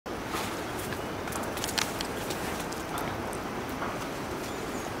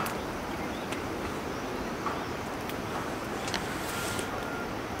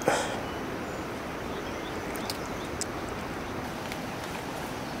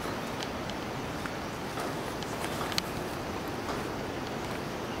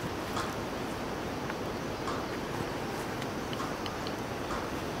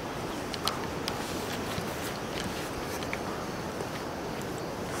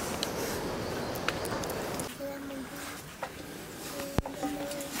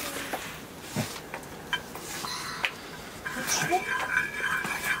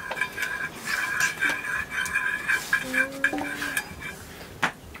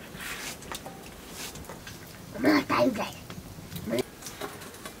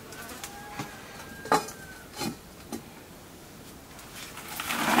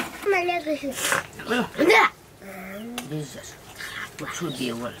Jesus, what should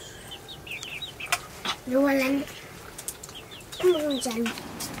be worse? No one.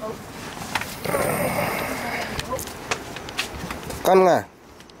 Con ngà.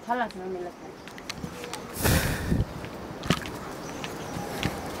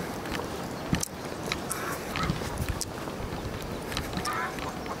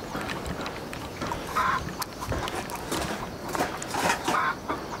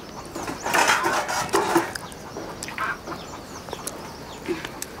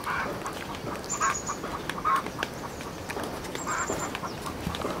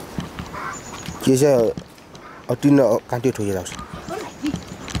 Chỉ sẽ ở trên nó can tiêu thôi rồi.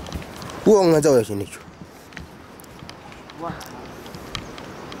 Uống ngay rồi xin đi.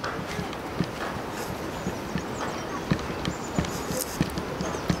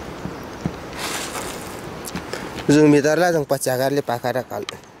 Zoom meter lah yang pacaran le pakar kal.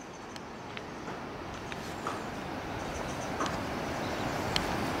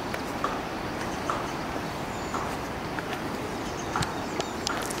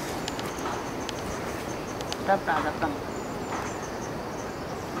 Datang.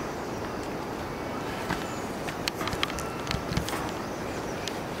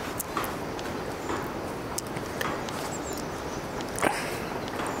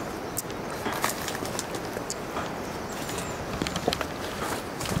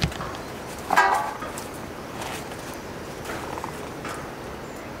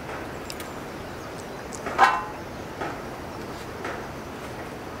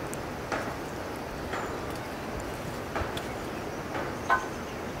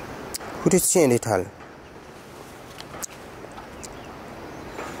 Udah sini thal.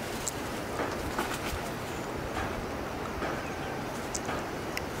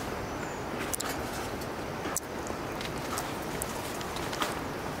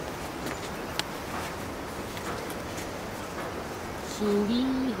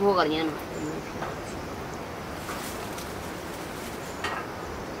 Sini hoga niyan.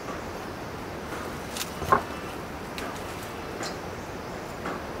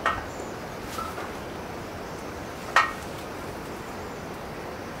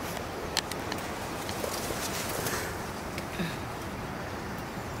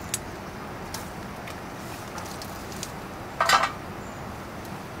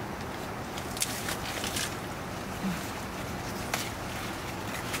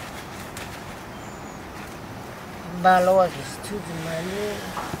 Bawa gitu gimana?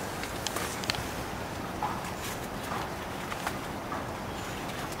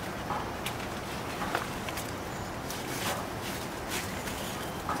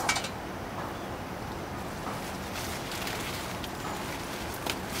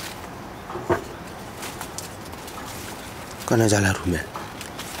 Kana jalan rumah.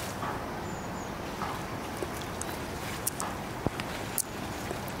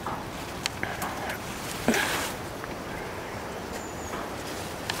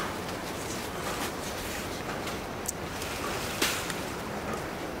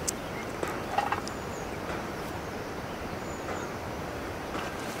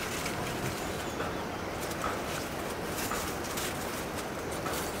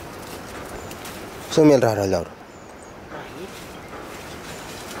 Semel rara laur.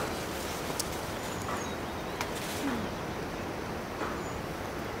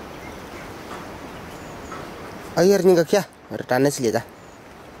 Air ni क्या रटाने से लेता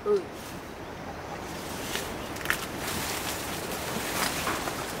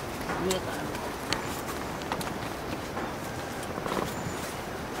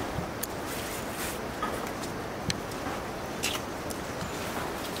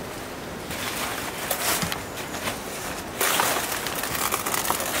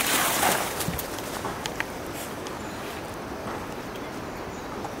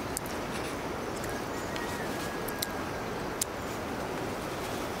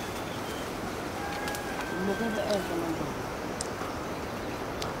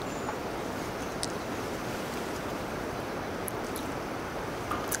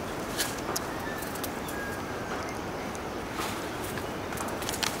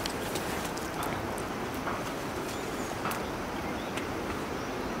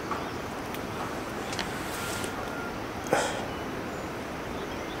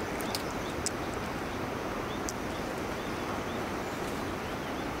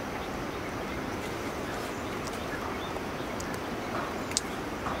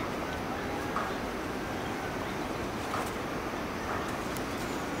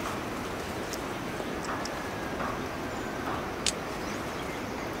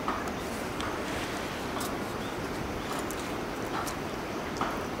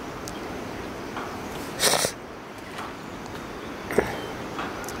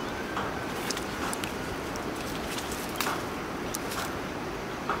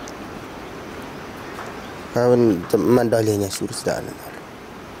Kawan mandalinya suruh sedana.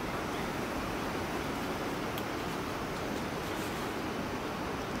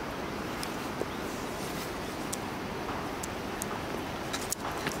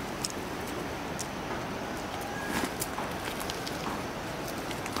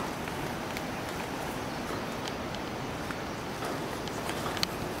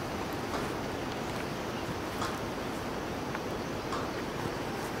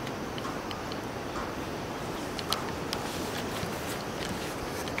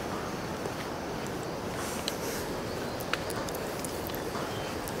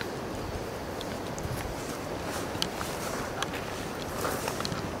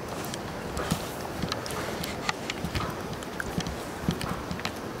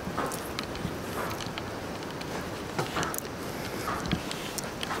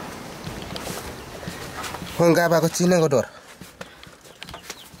 Enggak apa kecilnya kodor.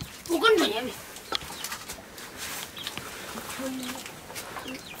 Bukan banyak nih.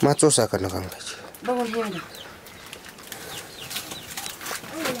 Macos akan nakang kaji. Bangun sini.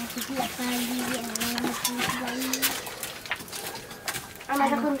 Anak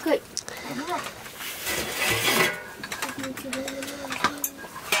dah kengkut.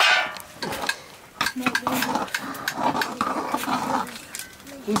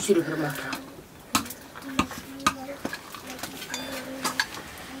 Ini sudah bermata.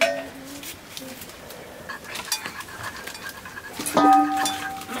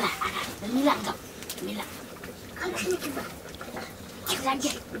 Mila tak, Mila. Cik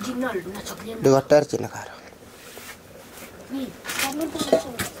lagi, jinol nak coklat. Dekat terci nakar. Ni, kamu tu.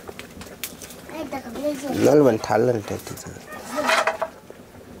 Ada kabel. Nol bentalan terci.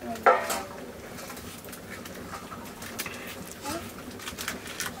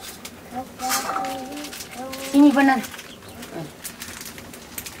 ini benar.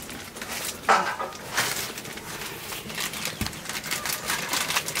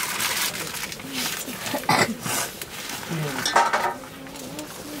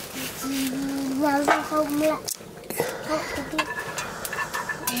 Lalu kau mula.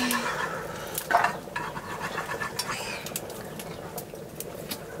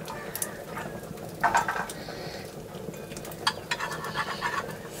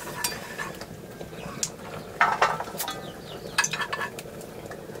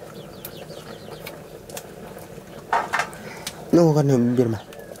 No kan biar mah.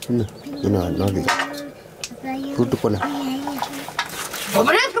 Ini no dia. Tutup kona. Apa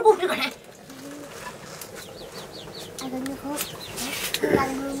nak pergi bukan? Ada ni kau.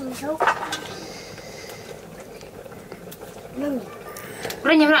 Lalu kau.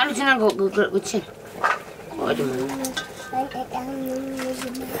 Pernah nyampe alu cina go cin. Oh ada mana?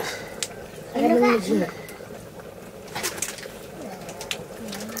 Ada mana cina?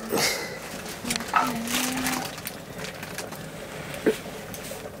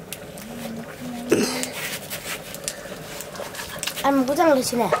 Am bukan di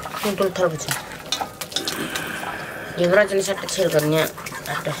sini. Untuk taruh cina. Yang rajin saya kecil karena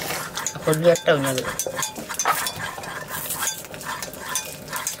ada. Aku lihat tahu nyali.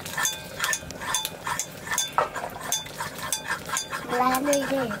 Lalu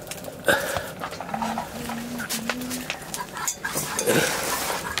ini.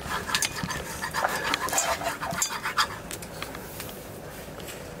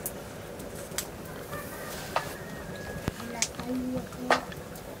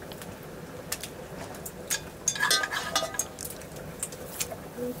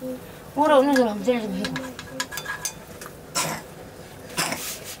 Orang ni dalam jalan hidup.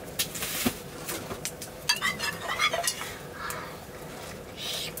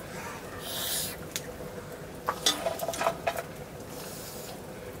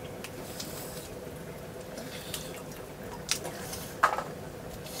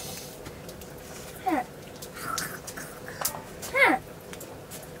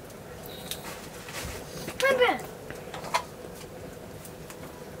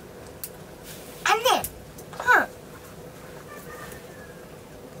 Aneh.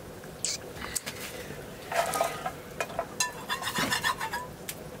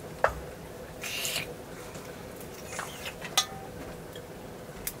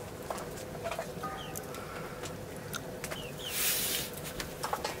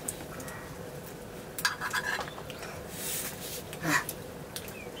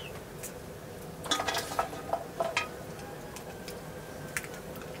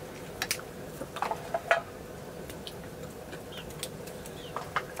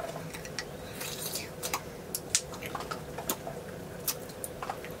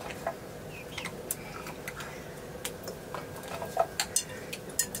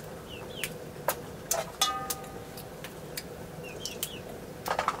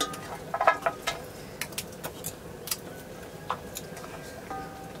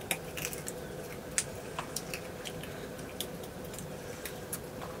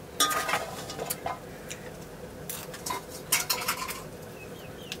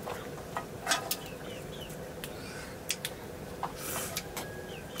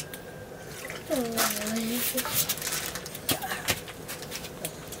 Có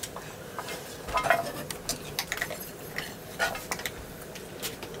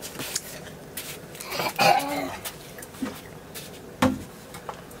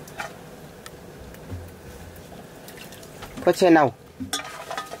xe nào?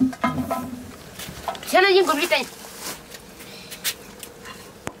 Xe này nhưng còn biết đây.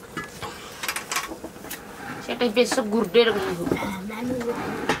 Xe này biết sắp gurde rồi.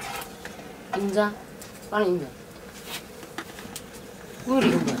 Inja, mana inja? Gurde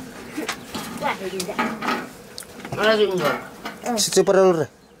inja. Mana tu inja? Secepat dulu re.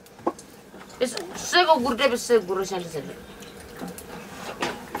 Saya kau gurde besar gurde sana sana.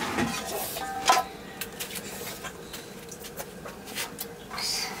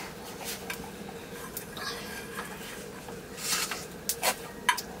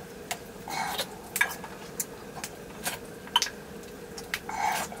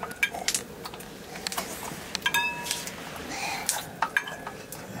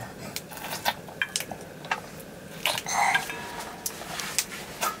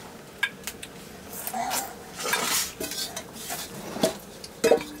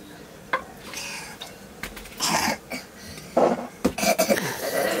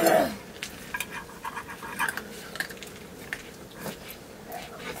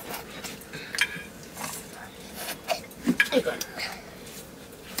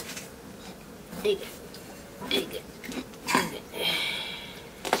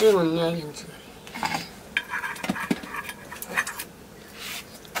 Jangan nyanyi sekali.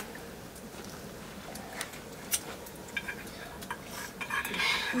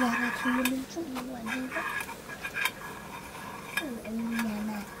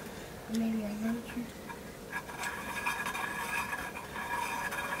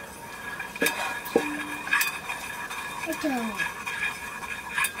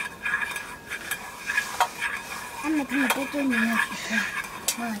 Anh thì cái chơi nhiều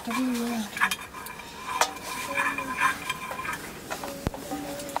mà cho đi nhiều.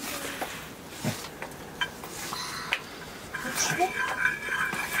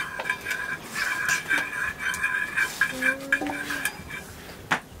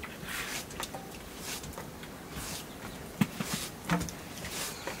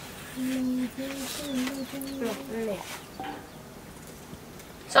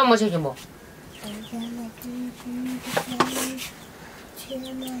 Sao mà chơi cái bộ?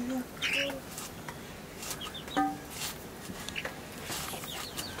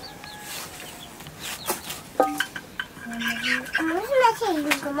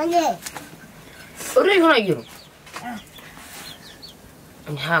 Udah ikut lagi loh.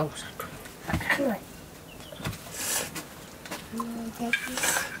 Ini haus satu.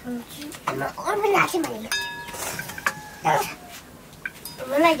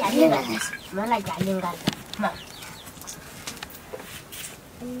 Mana jalan kan? Mak.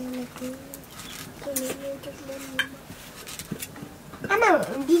 Ana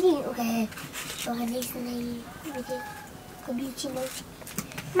didi okay. Organize na video. Kubichino.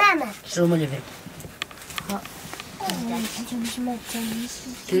 Mama. Semua ni.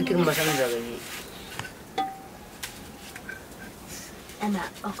 Kira-kira masalah jaga ni. Ana,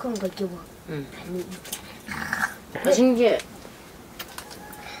 aku enggak coba. Macam je.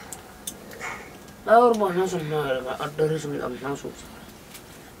 Laur mana sana ada resmi am langsung.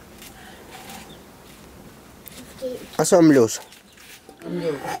 Asam los.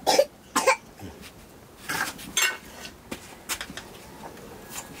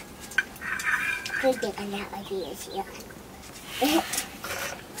 Kerja kaya lagi ya.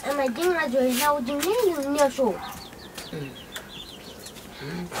 Ama jing aja tahu jing ni ni so.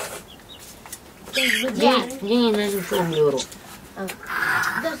 Jing ni so euro.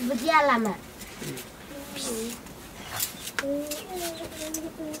 Dos berjalan mah.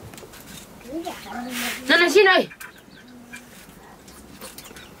 Nana sini.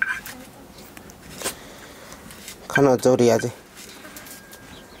 Kana jauh aja.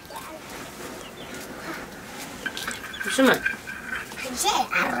 Semua. Saya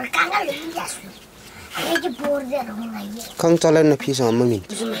arkan kali ya. Ada border orang aja. Kang jalan nabi sama min.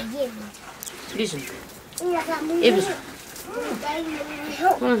 Bisa. Bisa.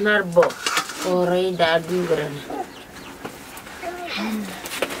 Narbo. Orang dadu kerana.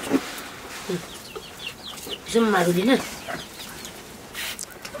 Semua tu ni.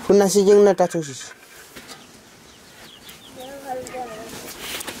 Pun nasi jeng nak tak cuci.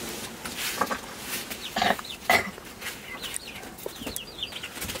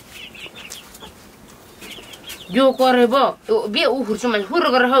 Jo kore bo, biar uhur cuma uhur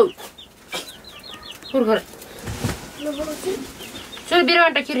kerana hau, uhur kerana. Sur biru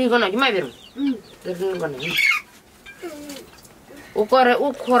anta kiri gono juma biru. Biru gono.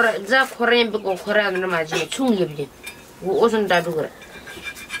 Ukore za kore mbi ko kore amna maji chung yebje. Wo osun da dugura.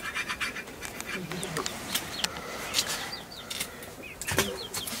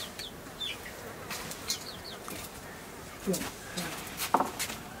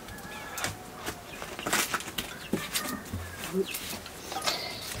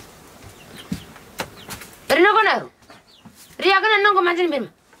 Rino gono. Ria kana nango majin biru.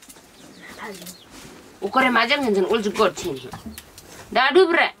 Ukore majang ngen ulju god tin. Da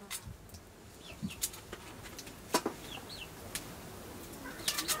dubre.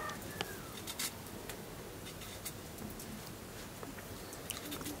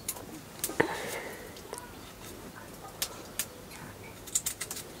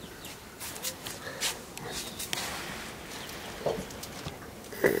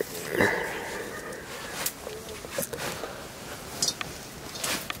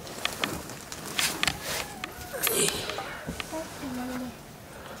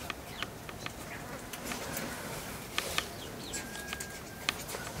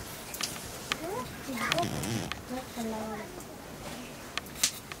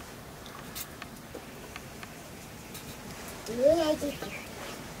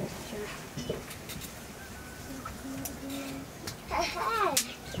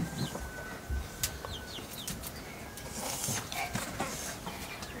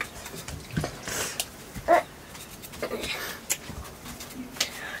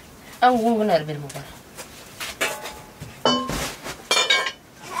 Ang gungunar bir mo ba?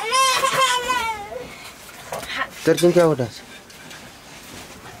 Terjun क्या होता है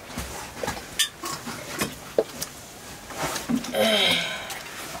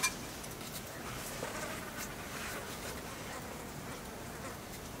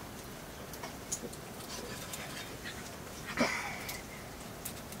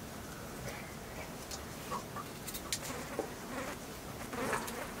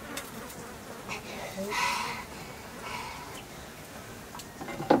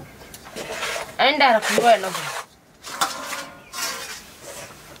Anda ra kuwa no.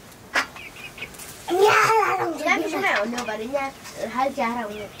 Làm sao mà nó bảo đến nha, hai cha đâu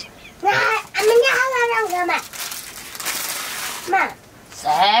nè. Anh mình nhá hai đâu cơ mà. Mà.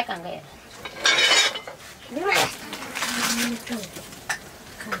 Sẽ càng cái. Đúng rồi.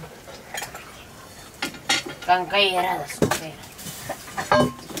 Càng cái ra là okay.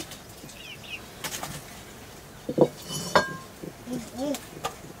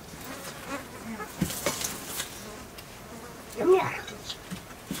 Đúng rồi.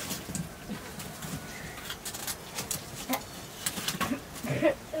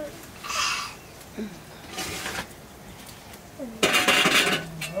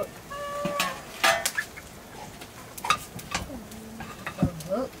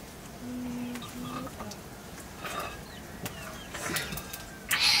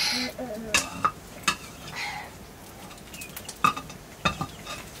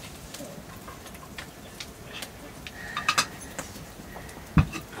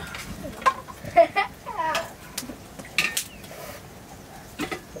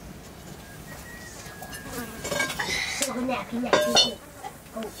 Cái nhà kia.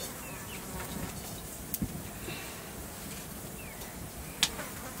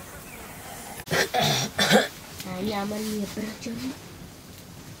 Nhà mình nhiều bro chứ.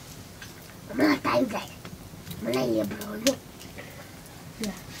 Mà tay vậy. Mà này nhiều bro luôn.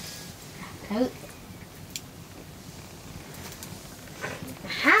 Dạ. Thử.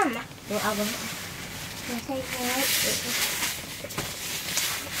 Hả mà. Tôi ao vậy. Mà thấy thế.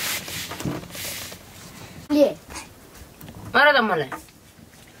 Gì? Mana dah malai?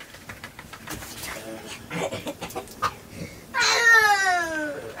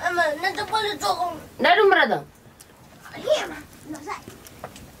 Ama, nanti boleh tolong. Dah dum berada. Iya, ma. Nggak usah.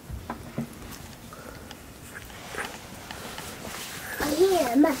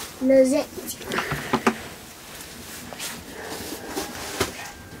 Iya, ma. Nggak usah.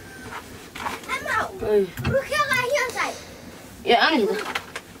 Ama, lu kira kaya saya? Ya, angin dah.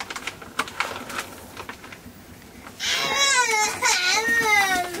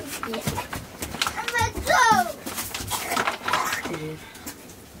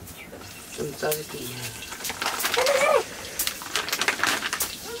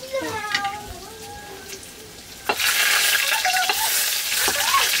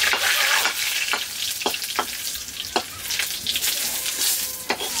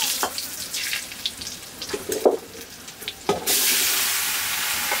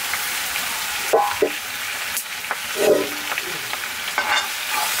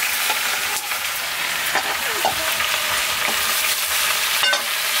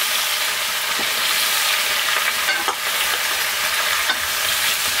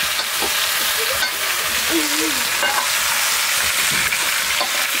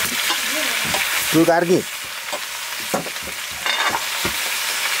 불 가르기.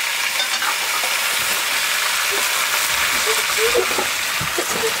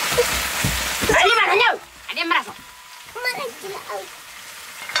 Ada merasa.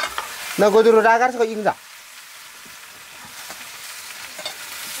 나 그대로 나가서 인자.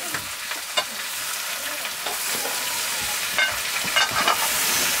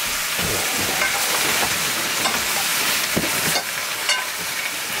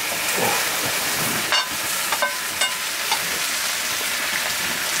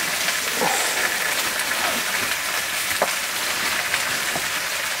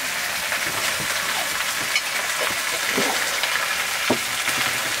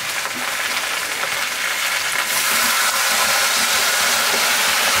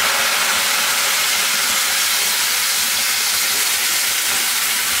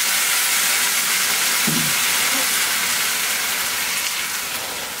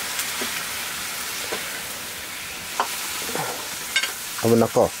 한번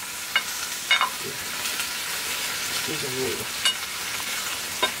넣고.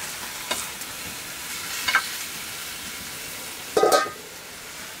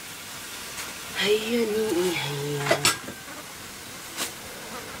 하이야니 하이야.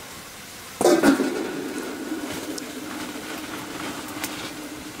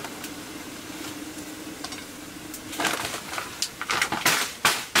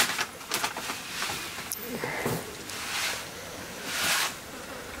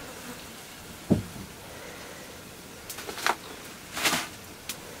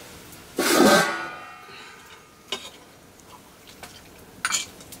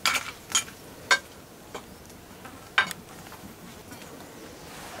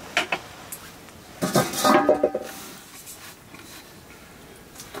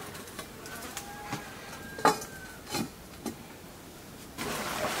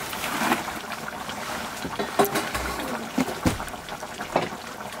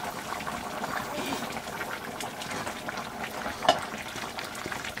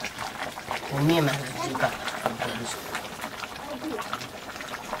 봄이만 하니까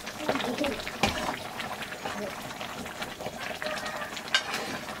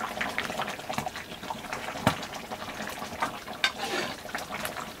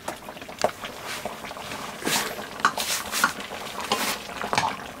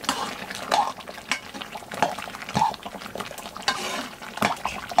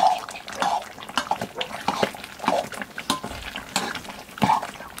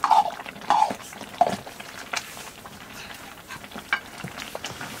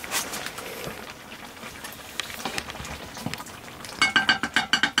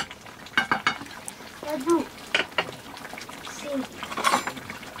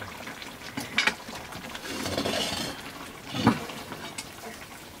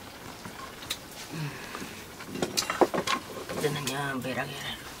그냥 배락이라.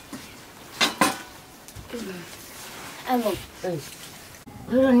 아이고.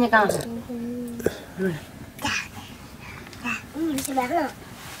 그러니까. 이리 와.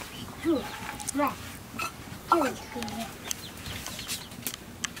 주. 와.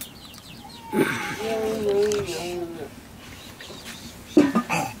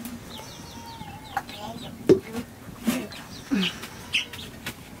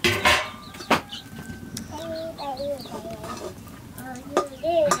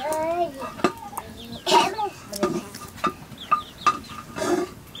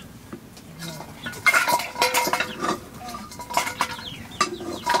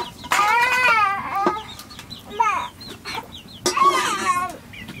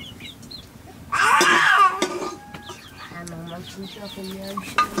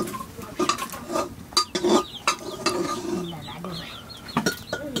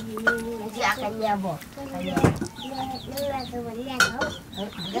 Nyabot.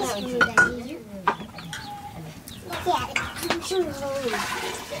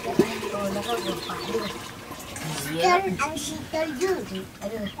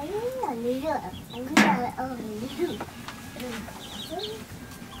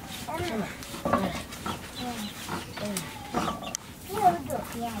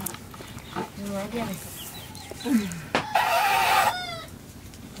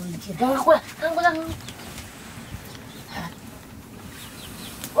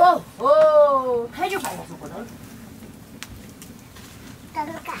 오, 탈죽 발랐었거든.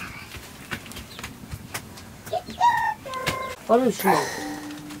 얼른 주워.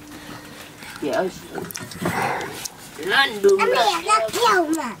 야, 란두.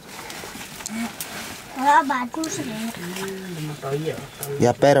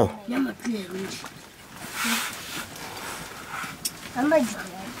 야 빼로.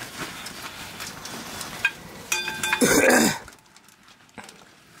 Akan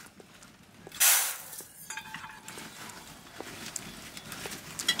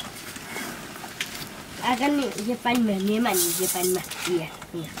ni Jepang memang Jepang mah. Iya,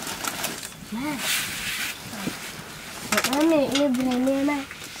 iya. Nah. Ini berani mah.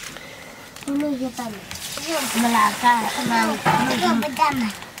 Ini Jepang. Melaka,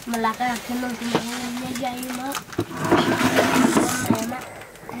 Melaka kenal meja ini mah.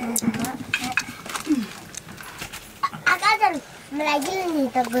 Akan melagi ni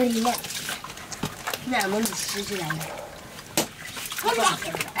tak gorila. Nah, mau disisi lagi.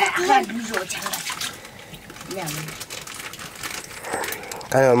 Akan dulu jangan.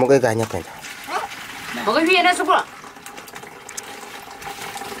 Kan mau cái gà nhập này. Một cái viên đó xúc rồi.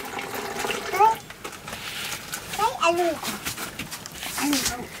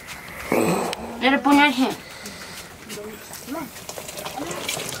 Đây là punya sih.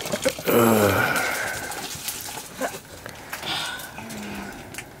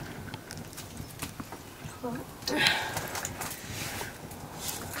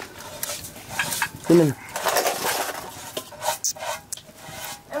 Ini.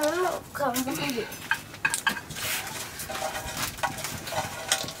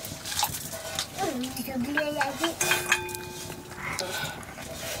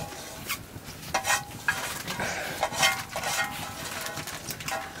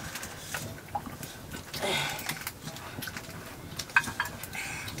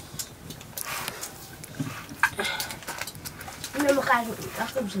 Ini makan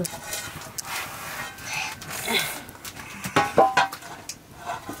aku bisa.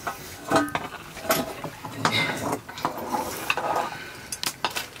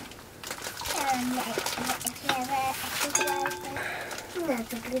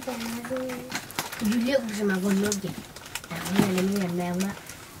 Dulu bisa makan lagi. Nah, ini meo mak.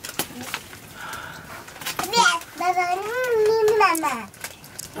 Ini mama.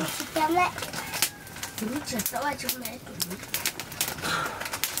 Kita mak. Dulu cerita wajib mak itu.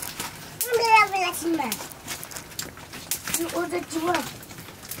 Ini apa lagi mak? Ini udah jual.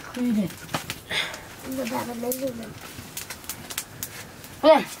 Ini. Ini berapa lagi mak?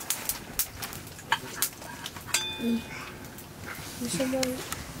 Bisa mau.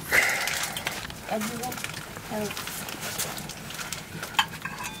 Aduh.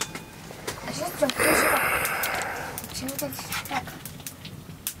 Asyik coba sih. Cinta.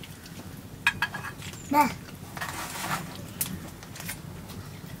 Nah.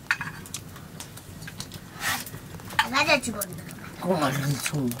 Ada coba. Kau nggak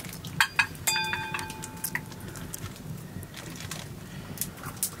langsung.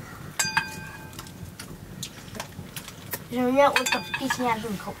 Sebenarnya untuk pisnya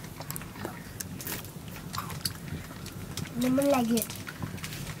lengkap. Nemen lagi.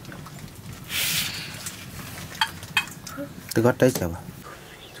 Tegot đấy sao?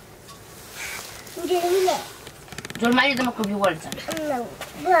 Ini. Jual mari tu nak jual sana.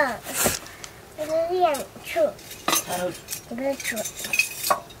 Wah. Ini yang cu. Ini cu.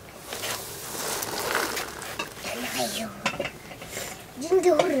 Ayo.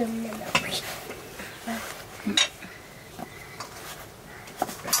 Jinjo hurum nama.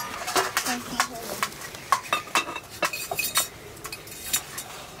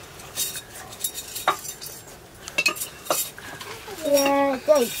 Ya,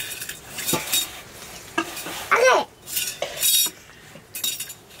 guys. Oke.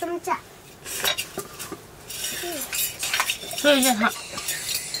 Cemca. Sudah ha.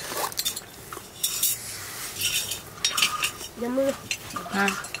 Jamu. Ha.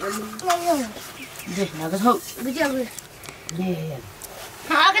 Jamu. Deh, nak tahu. Betul. Deh.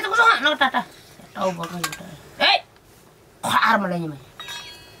 Ha, kita kusung nak tata. Tahu bagai itu. Khar malanya mah.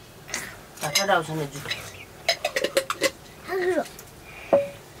 Tata dah usah naju. Haru.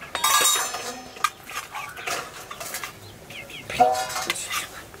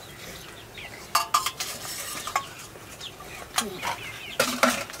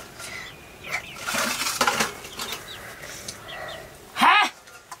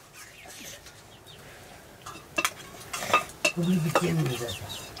 Boleh bikin ni saja.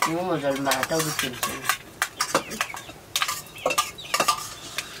 Ini modal mata bikin.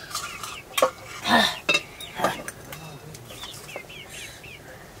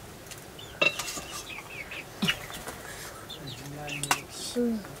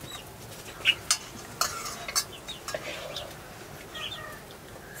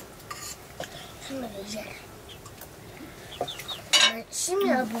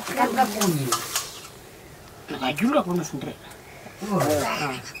 Simnya bukan bunyi. Nak juga kau sendiri.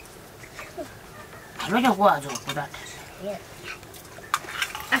 Kalau jangan gua aja kuda.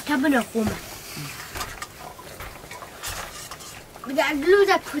 Apa benar kuma? Udah dulu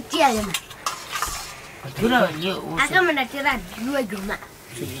udah putih aja mah. Tira ye o. Aku mana tira dulu aja mah.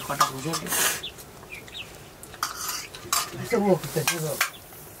 Si kota kujer. Semua kita juga.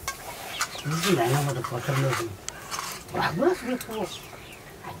 Ini lah nama tu kota lagi. Bagus betul.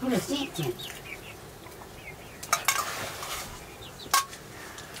 Aku dah siap.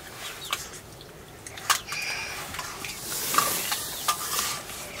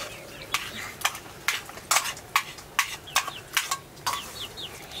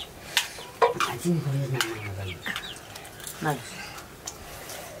 Sini boleh nama kali. Nice.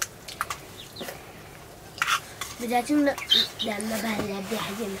 Udah cuma dah lebar lagi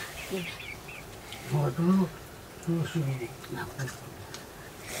aja mah. Oh dulu sini nak.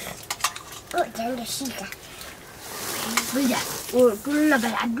 Oh jangan sika. Udah, oh dulu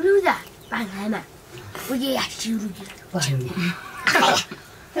lebar dulu dah. Bangga mah. Udah ya siru gitu. Banyak.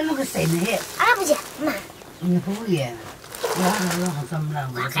 Kalau ke sini ya. Apa sih? Mah. Ini boleh. Wah, samlang.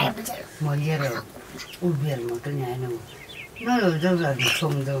 Kayak apa sih? Mau jero. Ubiar motornya ini. Nol jauh lagi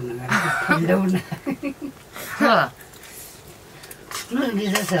songdau nak. Pandau nak. Ha. Nol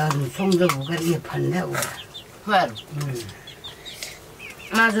kita sekarang songdau bukan ia pandau. Baru.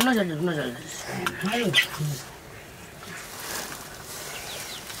 Maju no jalan. Ayo.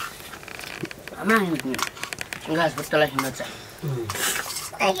 Aman ini. Gas betul lah macam.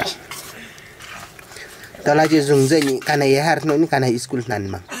 Tala je zung je ni kana ye har no ni kana school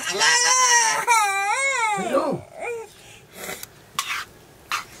nan ma. Yo.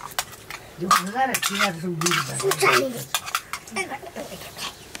 Yo negara kita tu bila.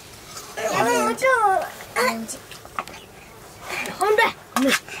 Honda.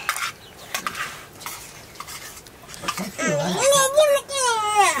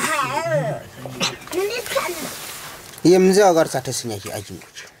 Yem je agar sate sinya ki ajin.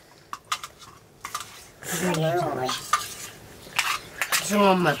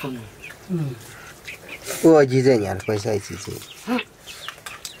 Semua macam ni. O ji je nyar paisa ji je.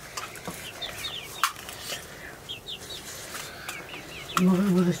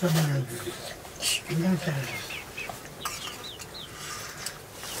 Boleh sama lagi. Ingat tak?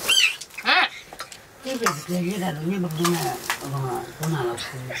 Ha. Ini kerja dah ni berguna. Guna lah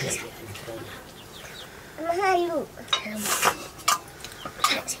kerja. Mahalu.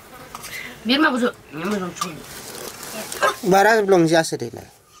 Biar mah busuk. Ni mah curi. Baras belum jasa deh na.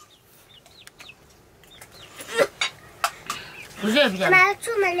 Busuk biar. Mana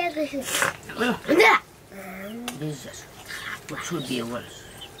cuma lagi sih. Enggak. Bisa. Busuk dia wal.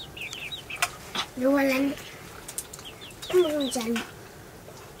 Jualan. Belum jalan.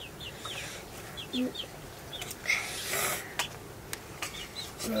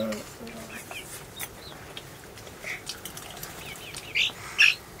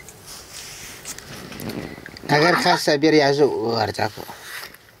 Agar khas biar ya zo arja ko.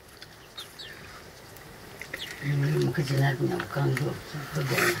 Mungkin jelas punya bukan tu.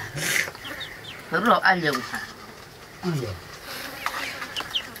 Baru aja usah. Oh ya.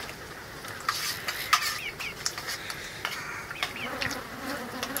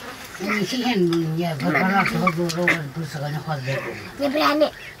 Ini sih kan ya berapa orang bersama hal berbeda. Dia berani.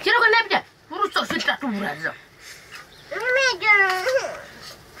 Kira kan nak biar. Urus tak tu berat.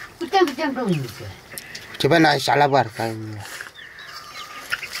 Betul tu ini. Coba na salah bar kan.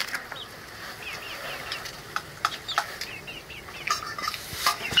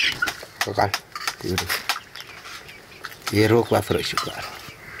 Bukan. Tiru. Yerok wa fresh ko.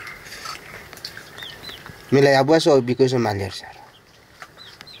 Mila ya buat so because maler sar.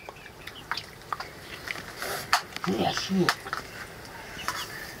 Ya sih.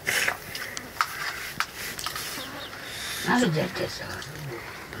 Ada jadi sah.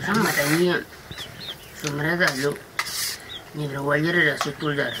 Sama tanya. Sebenarnya dah lo. Ni berawalnya dah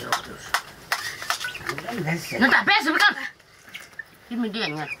setul dah waktu. Nak tak payah sebekan. Ini dia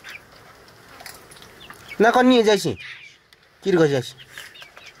nya. Na kon ni jaisi. Kir go jaisi.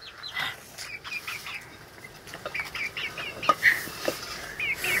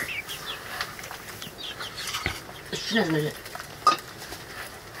 Sini.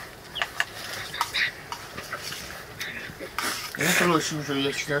 Ini terus susu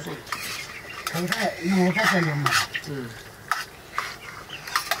ya kita tu. Kita nak apa saja mah.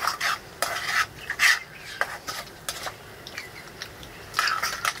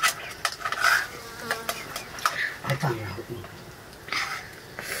 Apa yang aku?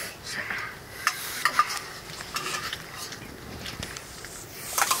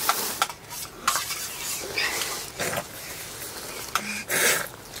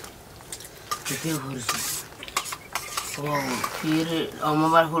 Kita harus. Oh, kiri, orang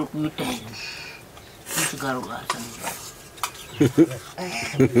baru hul kuita. Itu garuk asam.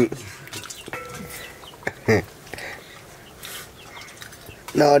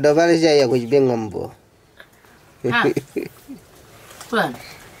 No, the very day which being on board. Tuan.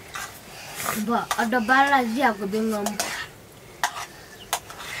 Ba, ada bala dia aku bingung.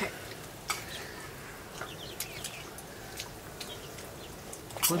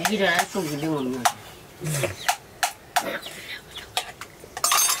 Kau kira aku bingung ni.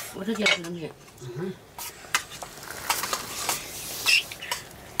 Udah dia belum ni.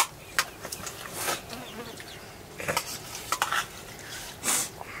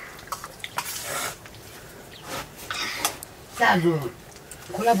 Tahu,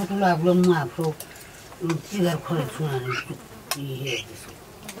 kalau betul lah belum mampu, tidak boleh cuma itu ini itu.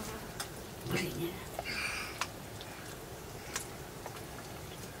 Berinya.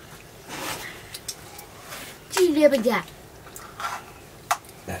 Cili apa dia?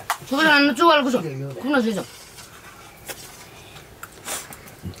 Coba anu jual aku so. Kuna sih so.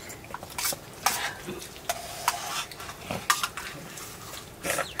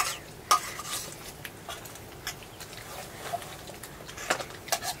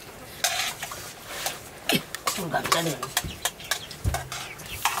 Enggak bisa deh.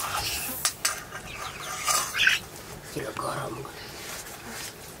 Sila garam.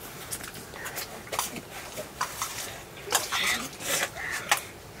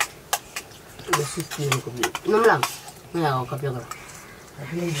 Susu kopi. 6 lang. Ya, kopi ko.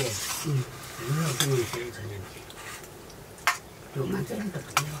 Tapi ini, ini cuma saja. Tu macam itu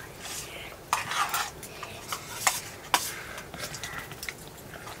tu.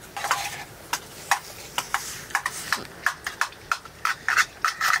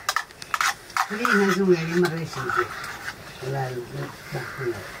 Ini nasi yang mana sih? Lalu dah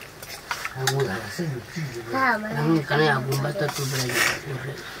punya. Kamu dah sendiri. Kamu kan ya bumbu tu berani.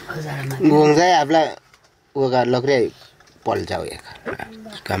 Buông ra áp lại ua gà lọc đây bol jauh ya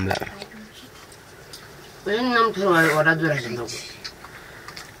kamla Ini 6 tahun orang jual sendok.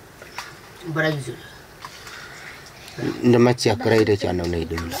 Berani jual. nama cia kerai dia channel ni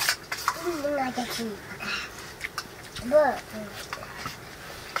dulu Mengajak sini. Ba.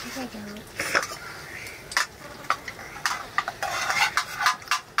 Kita jangan.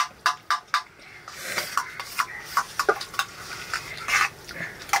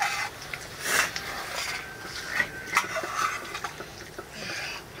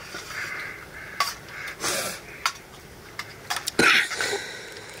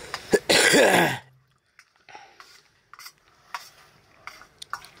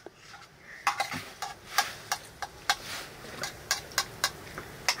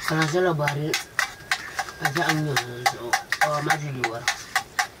 Kalau saya bari ada angin, maju luar.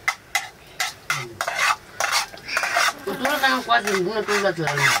 Itu kan kuat guna tu lah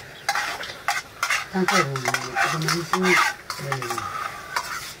jalan. Tanpa zaman ini,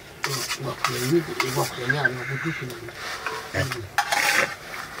 waktu ini ada butuh sini.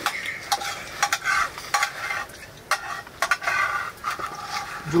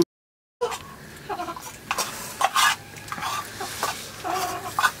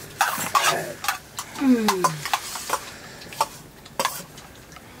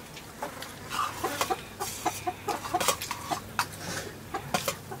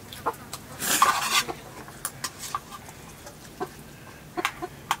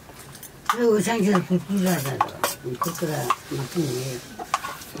我想起来不来的，不过来那不呢，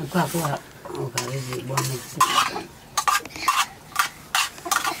我挂过，我看的是我们是。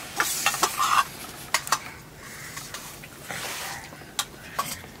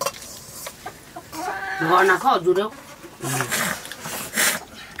我那靠住了。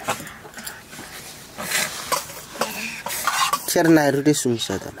cerna rudi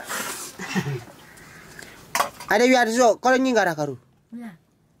sungsa dana ada biar so kalau nyingara karu Ya.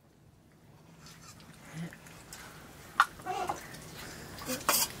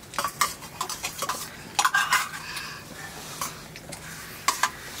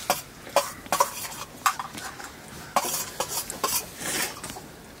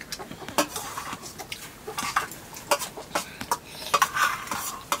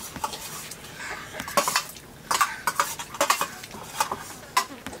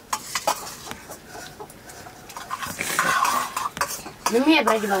 Mimi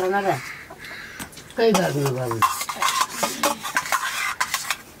apa lagi barang ada? Kayak gak guna banget.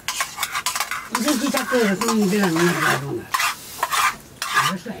 Itu kita kerja pun bilang nak bangun.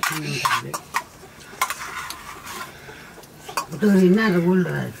 Apa sih ini tak? Betul ni nak gula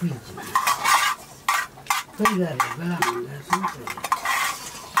dah fix. Kayak gak bilang nak semua.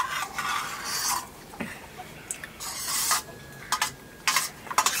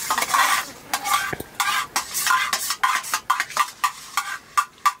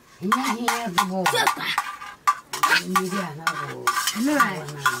 Ini bu. Ini dia nak bu. Nah.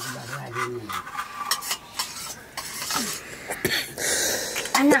 Baru ada ni.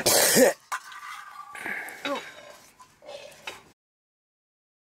 Anak.